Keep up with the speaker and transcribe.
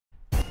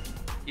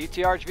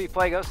UTRGV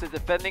play goes to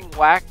defending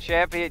WAC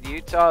champion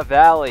Utah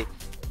Valley.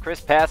 Chris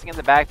passing in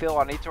the backfield.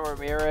 Juanito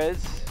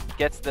Ramirez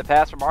gets the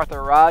pass from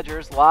Arthur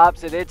Rogers,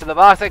 lobs it into the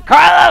box, and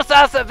Carlos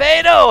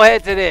Acevedo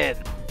heads it in.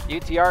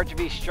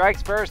 UTRGV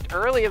strikes first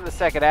early in the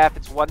second half.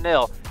 It's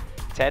 1-0.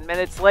 10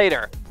 minutes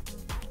later,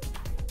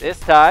 this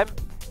time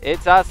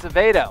it's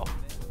Acevedo.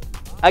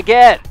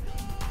 Again,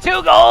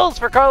 2 goals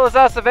for Carlos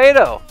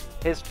Acevedo.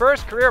 His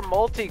first career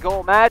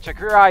multi-goal match, a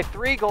career-high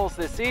 3 goals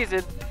this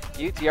season.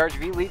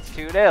 UTRGV leads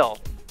 2-0.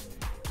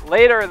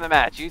 Later in the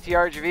match,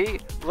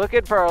 UTRGV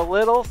looking for a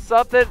little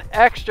something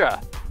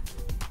extra.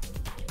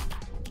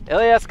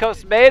 Ilias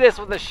Kosmidis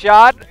with a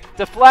shot,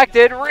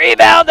 deflected,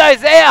 rebound,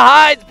 Isaiah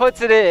Hinds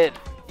puts it in.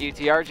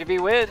 UTRGV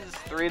wins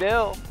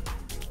 3-0.